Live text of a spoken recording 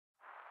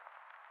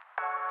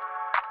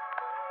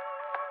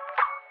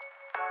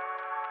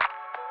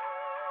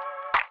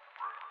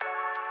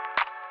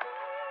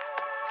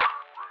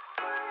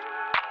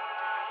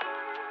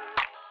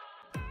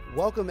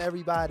Welcome,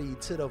 everybody,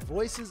 to the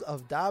Voices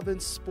of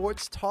Dobbins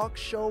Sports Talk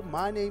Show.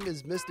 My name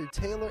is Mr.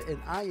 Taylor,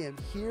 and I am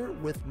here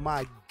with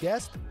my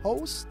guest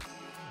host,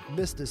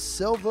 Mr.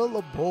 Silva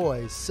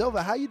LaBoy.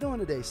 Silva, how you doing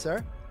today,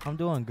 sir? I'm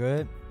doing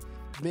good.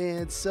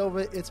 Man,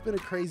 Silva, it's been a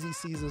crazy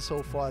season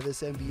so far,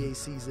 this NBA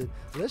season.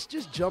 Let's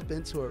just jump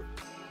into it.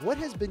 What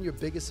has been your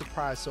biggest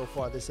surprise so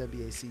far this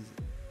NBA season?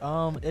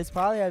 It's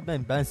probably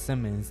been Ben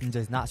Simmons and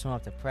just not showing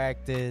up to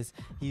practice.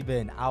 He's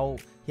been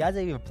out. He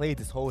hasn't even played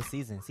this whole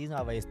season. Season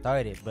already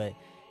started, but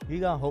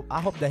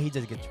I hope that he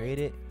just get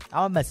traded.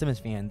 I'm a Ben Simmons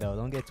fan though.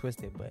 Don't get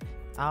twisted, but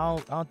I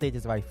don't think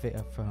it's the right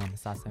fit for him.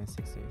 It's not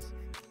 76ers.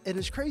 And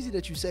it's crazy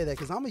that you say that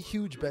because I'm a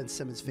huge Ben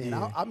Simmons fan.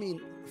 Yeah. I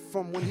mean,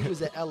 from when he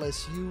was at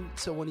LSU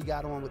to when he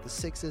got on with the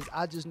Sixers,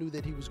 I just knew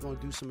that he was going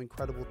to do some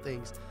incredible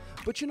things.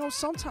 But, you know,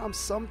 sometimes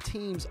some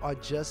teams are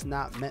just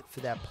not meant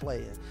for that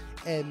player.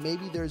 And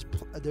maybe there's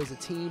a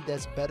team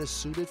that's better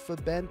suited for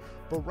Ben.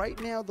 But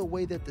right now, the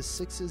way that the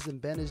Sixers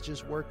and Ben is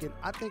just working,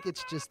 I think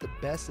it's just the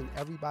best in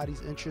everybody's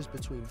interest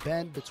between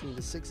Ben, between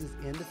the Sixers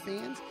and the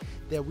fans,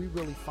 that we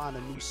really find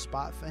a new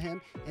spot for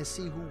him and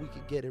see who we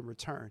could get in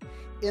return.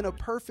 In a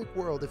perfect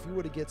world, if you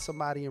were to get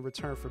somebody in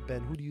return for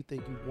Ben, who do you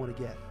think you'd want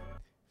to get?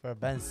 For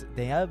Ben,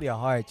 that would be a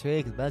hard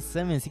trade because Ben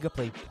Simmons, he could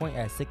play point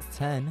at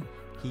 6'10".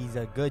 He's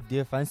a good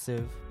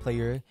defensive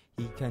player.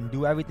 He can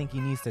do everything he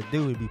needs to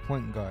do to be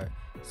point guard.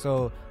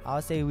 So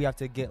I'll say we have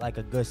to get like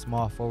a good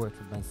small forward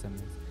for Ben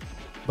Simmons.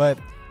 But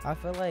I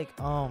feel like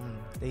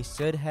they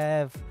should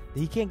have.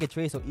 He can't get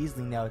traded so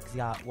easily now because he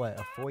got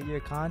a 4-year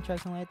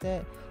contract, something like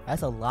that.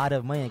 That's a lot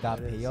of money that got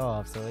paid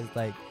off. So it's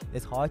like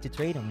it's hard to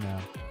trade him now.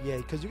 Yeah,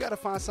 because you got to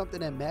find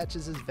something that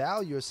matches his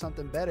value or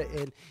something better.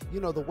 And you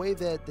know the way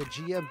that the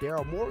GM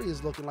Daryl Morey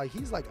is looking like,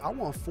 he's like, I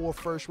want 4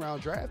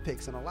 first-round draft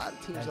picks, and a lot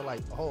of teams are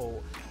like,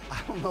 oh,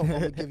 I don't know if I'm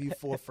gonna give you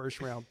 4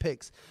 first-round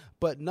picks.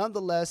 But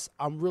nonetheless,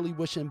 I'm really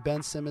wishing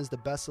Ben Simmons the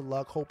best of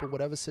luck, hoping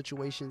whatever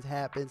situations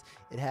happens,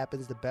 it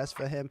happens the best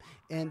for him,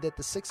 and that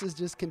the Sixers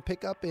just can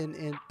pick up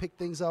and pick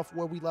things off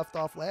where we left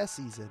off last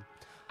season.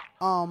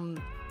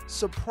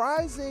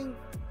 Surprising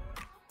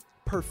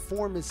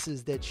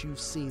performances that you've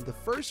seen. The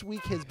first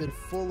week has been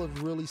full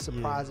of really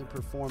surprising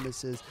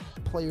performances,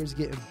 players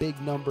getting big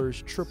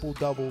numbers, triple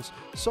doubles.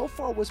 So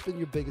far, what's been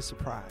your biggest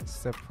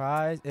surprise?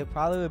 It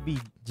probably would be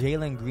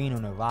Jalen Green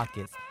on the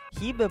Rockets.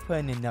 He been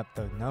putting up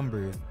the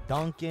numbers,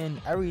 dunking,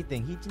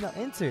 everything. He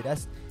entered.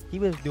 He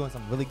was doing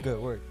some really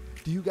good work.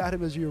 Do you got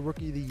him as your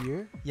rookie of the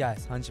year?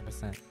 Yes,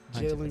 100%.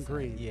 Jalen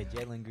Green. Yeah,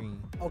 Jalen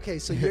Green. Okay,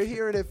 so you're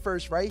hearing it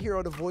first right here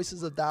on the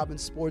Voices of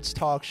Dobbins Sports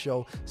Talk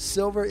Show.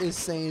 Silver is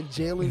saying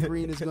Jalen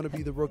Green is going to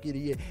be the rookie of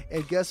the year.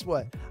 And guess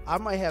what? I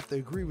might have to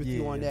agree with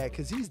you on that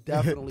because he's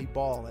definitely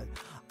balling.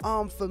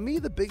 For me,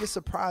 the biggest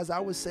surprise I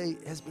would say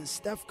has been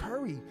Steph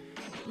Curry.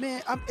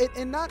 Man,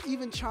 and not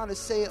even trying to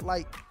say it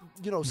like,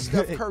 you know,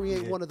 Steph Curry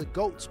ain't one of the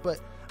GOATs, but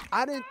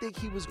I didn't think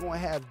he was going to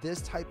have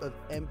this type of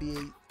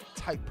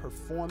NBA-type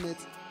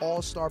performance,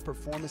 all-star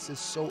performances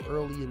so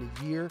early in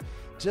the year,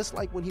 just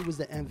like when he was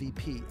the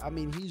MVP. I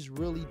mean, he's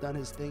really done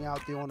his thing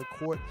out there on the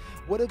court.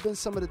 What have been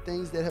some of the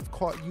things that have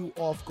caught you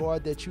off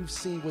guard that you've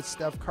seen with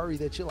Steph Curry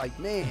that you're like,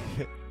 man?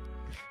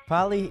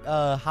 Probably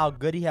how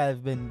good he has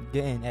been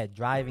getting at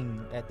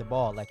driving at the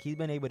ball. Like, he's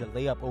been able to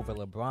lay up over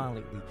LeBron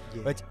lately.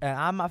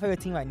 Yeah. My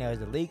favorite team right now is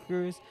the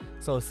Lakers.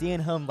 So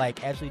seeing him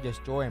like actually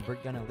destroy and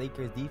break down the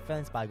Lakers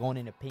defense by going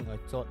in the paint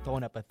or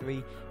throwing up a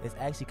 3 is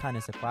actually kind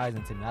of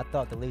surprising to me. I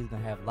thought the Lakers were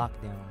going to have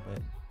lockdown,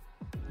 but...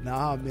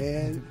 Nah,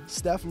 man.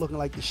 Steph looking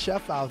like the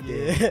chef out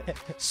there. Yeah.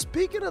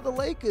 Speaking of the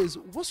Lakers,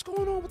 what's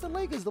going on with the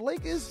Lakers? The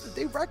Lakers,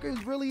 their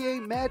records really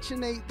ain't matching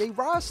they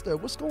roster.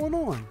 What's going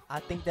on? I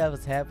think that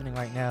what's happening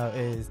right now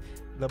is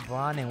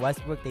LeBron and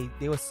Westbrook,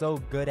 they were so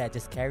good at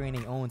just carrying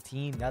their own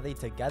team. Now they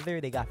together,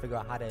 they got to figure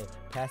out how to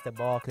pass the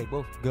ball because they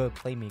both good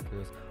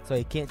playmakers. So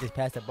they can't just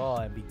pass the ball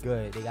and be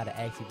good. They got to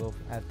actually both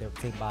have to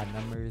think about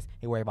numbers.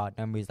 They worry about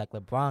numbers. Like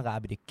LeBron got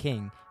to be the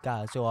king,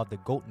 got to show off the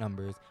GOAT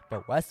numbers.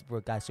 But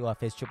Westbrook got to show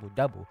off his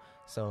triple-double.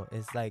 So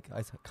it's like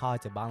it's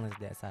hard to balance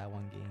that side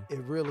one game.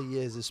 It really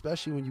is,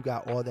 especially when you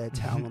got all that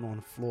talent on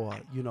the floor.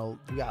 You know,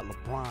 you got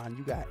LeBron,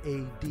 you got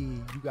AD,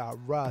 you got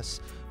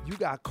Russ, you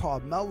got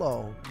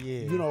Carmelo,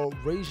 you know,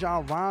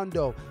 Rajon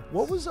Rondo.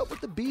 What was up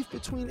with the beef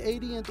between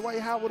AD and Dwight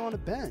Howard on the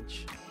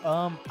bench?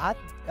 I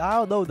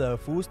don't know the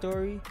full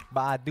story,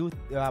 but I do.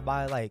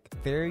 My like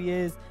theory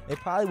is it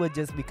probably was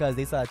just because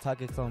they started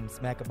talking some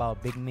smack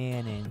about big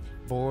man and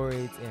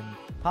boards, and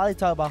probably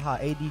talk about how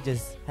AD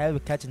just had been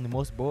catching the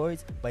most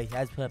boards, but he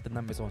has put up the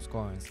numbers on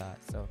scoring side.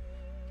 So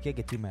you can't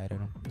get too mad at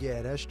him.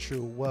 Yeah, that's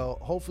true. Well,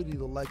 hopefully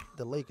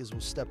the Lakers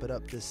will step it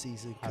up this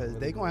season because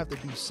they're gonna have to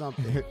do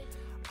something.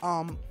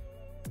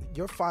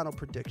 Your final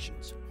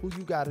predictions: who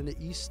you got in the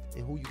East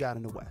and who you got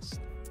in the West?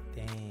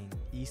 Dang,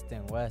 East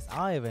and West.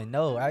 I don't even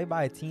know.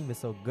 Everybody's team is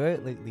so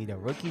good lately. The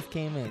rookies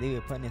came in, they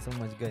were putting in so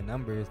much good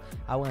numbers.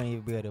 I wouldn't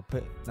even be able to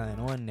put nothing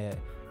on that.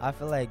 I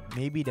feel like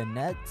maybe the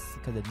Nets,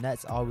 because the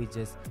Nets always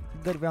just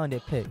good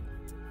rounded pick.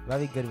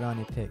 Very good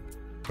rounded pick.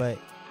 But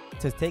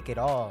to take it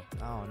all,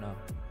 I don't know,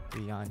 to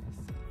be honest.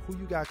 Who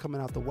you got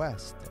coming out the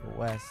West? The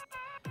West.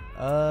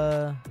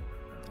 I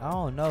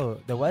don't know.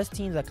 The West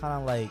teams are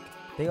kind of like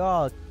they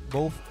all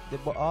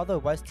all the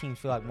West teams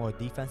feel like more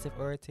defensive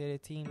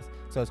oriented teams,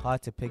 so it's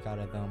hard to pick out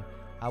of them.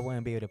 I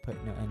wouldn't be able to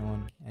put nothing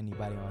on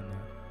anybody on the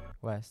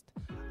West.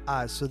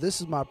 All right, so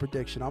this is my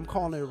prediction. I'm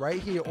calling it right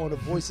here on the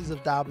Voices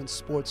of Dobbin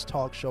Sports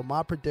Talk Show.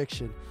 My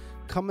prediction,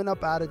 coming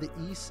up out of the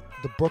East,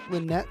 the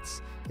Brooklyn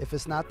Nets. If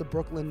it's not the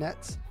Brooklyn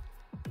Nets,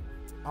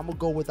 I'm going to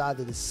go with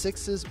either the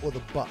Sixers or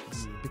the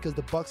Bucks because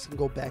the Bucks can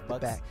go back to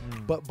back.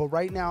 But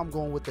right now I'm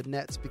going with the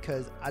Nets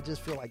because I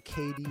just feel like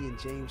KD and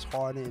James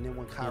Harden, and then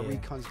when Kyrie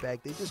comes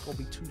back, they just going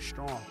to be too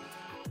strong.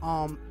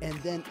 And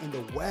then in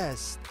the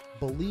West,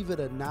 believe it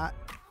or not,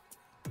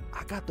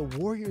 I got the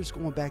Warriors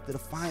going back to the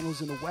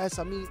finals in the West.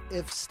 I mean,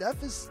 if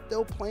Steph is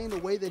still playing the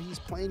way that he's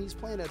playing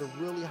at a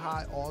really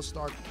high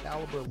all-star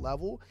caliber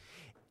level.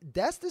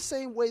 That's the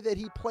same way that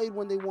he played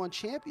when they won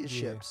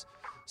championships. Yeah.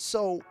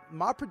 So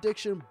my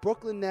prediction,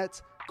 Brooklyn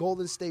Nets,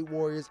 Golden State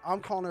Warriors. I'm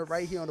calling it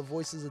right here on the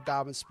Voices of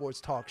Dobbin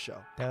Sports Talk Show.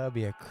 That would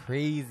be a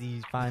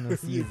crazy final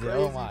season.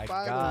 Oh, my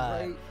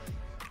God. Right?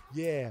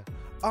 Yeah.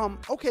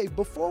 Okay,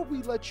 before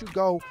we let you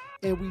go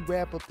and we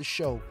wrap up the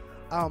show,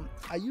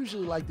 I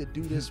usually like to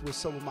do this with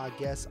some of my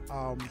guests, but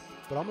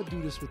I'm going to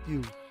do this with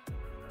you.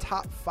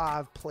 Top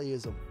 5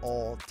 players of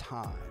all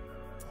time.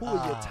 Who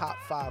are your top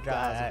 5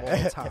 guys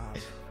of all time?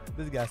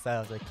 This guy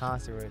sounds like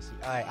controversy.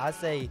 All right, I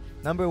say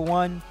number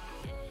 1,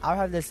 I would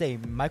have to say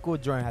Michael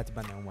Jordan had to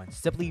be number 1,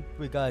 simply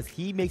because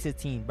he makes his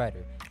team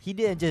better. He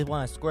didn't just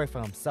want to score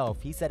for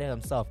himself. He said it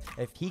himself.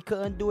 If he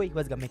couldn't do it, he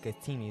was going to make his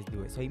teammates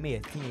do it. So he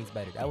made his teammates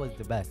better. That was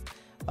the best.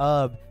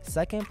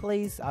 Second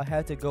place, I'll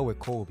have to go with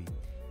Kobe.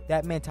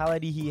 That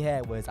mentality he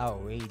had was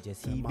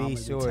outrageous. He made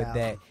sure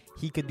that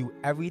he could do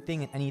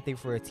everything and anything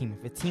for a team.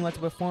 If a team wants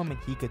to perform,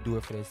 he could do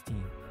it for this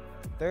team.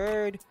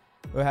 Third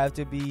will have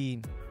to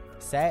be,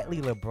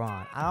 sadly,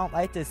 LeBron. I don't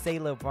like to say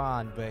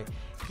LeBron, but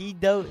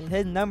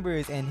his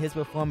numbers and his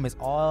performance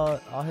all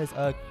his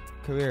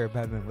career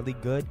have been really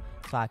good,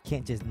 so I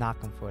can't just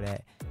knock him for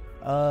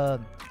that.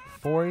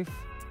 Fourth,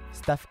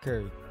 Steph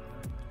Curry.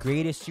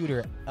 Greatest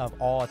shooter of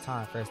all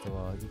time, first of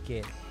all.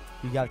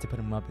 You got to put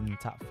him up in the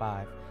top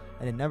 5.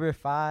 And then number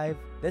 5,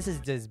 this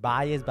is just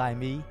biased by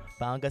me,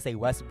 but I'm going to say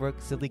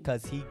Westbrook simply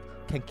because he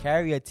can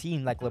carry a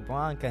team like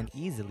LeBron can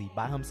easily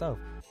by himself.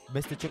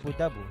 Mr.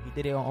 Triple-Double. He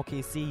did it on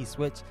OKC. He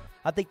switched.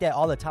 I think that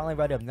all the talent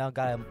right up now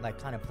got him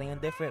like kind of playing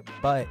different,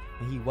 but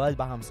when he was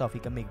by himself, he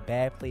can make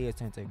bad players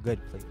turn to good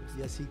players.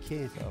 Yes, he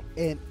can. So.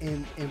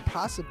 And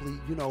possibly,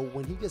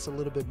 when he gets a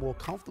little bit more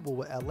comfortable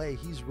with LA,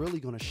 he's really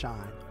going to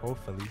shine.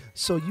 Hopefully.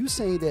 So you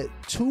saying that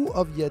 2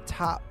 of your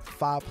top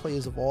 5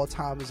 players of all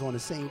time is on the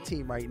same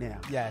team right now?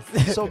 Yes.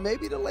 So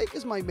maybe the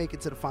Lakers might make it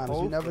to the finals.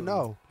 Hopefully. You never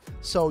know.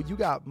 So you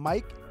got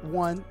Mike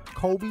 1,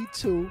 Kobe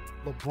 2,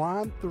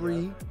 LeBron 3.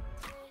 Yep.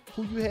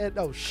 Who you had?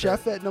 No,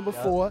 Chef at number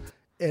 4.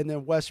 And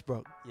then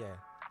Westbrook. Yeah.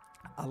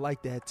 I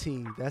like that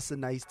team. That's a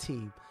nice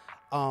team.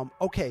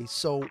 Okay,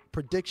 so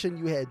prediction,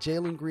 you had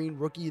Jalen Green,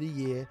 Rookie of the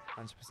Year.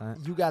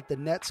 100%. You got the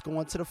Nets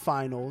going to the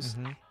finals,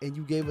 and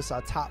you gave us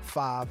our top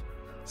 5.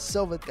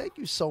 Silva, thank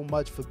you so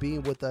much for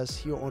being with us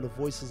here on the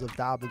Voices of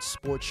Dobbin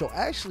Sports Show.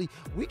 Actually,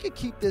 we could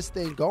keep this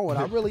thing going.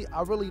 I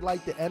really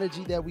like the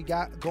energy that we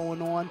got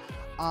going on.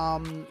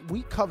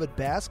 We covered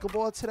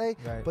basketball today,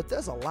 but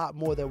there's a lot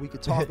more that we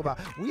could talk about.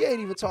 We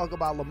ain't even talking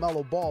about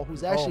LaMelo Ball,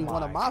 who's actually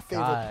one of my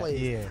favorite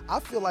players. Yeah. I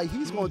feel like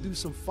he's going to do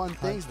some fun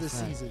things this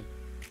season.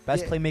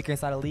 Best playmaker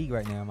inside the league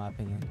right now, in my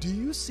opinion. Do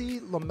you see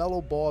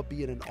LaMelo Ball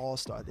being an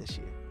all-star this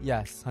year?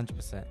 Yes,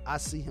 100%. I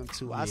see him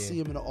too. Yeah. I see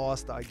him in an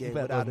all-star game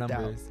without a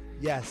doubt.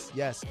 Yes.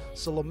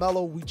 So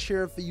LaMelo, we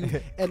cheering for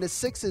you. And the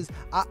Sixers,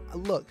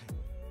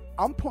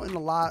 I'm putting a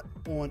lot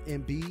on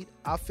Embiid.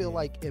 I feel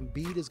like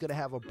Embiid is going to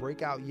have a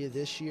breakout year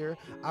this year.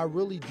 I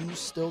really do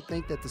still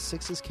think that the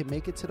Sixers can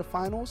make it to the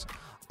finals.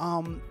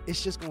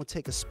 It's just going to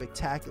take a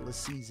spectacular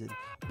season.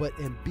 But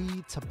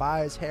Embiid,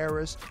 Tobias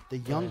Harris, the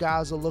young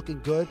guys are looking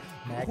good.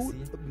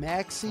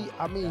 Maxey,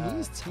 I mean,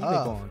 he's tough. He's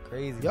been going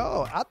crazy.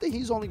 Yo, I think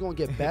he's only going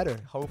to get better.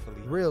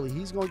 Hopefully. Really,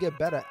 he's going to get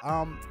better.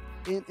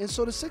 And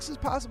so the Sixers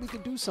possibly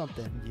could do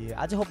something. Yeah,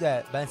 I just hope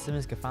that Ben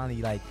Simmons can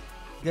finally,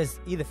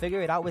 just either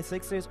figure it out with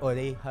Sixers or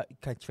they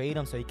can trade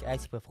him so he can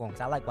actually perform.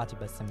 Because I like watching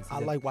Ben Simmons. I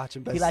like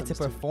watching Ben Simmons. He likes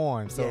to too.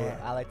 perform, so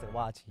I like to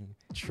watch him.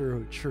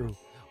 True.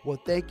 Well,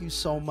 thank you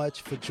so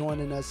much for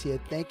joining us here.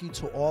 Thank you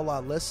to all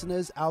our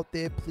listeners out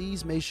there.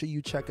 Please make sure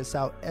you check us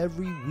out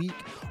every week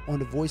on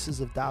the Voices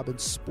of Dobbin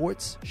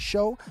Sports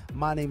Show.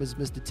 My name is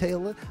Mr.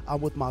 Taylor.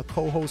 I'm with my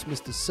co-host,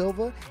 Mr.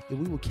 Silva, and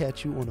we will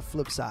catch you on the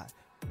flip side.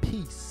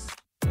 Peace.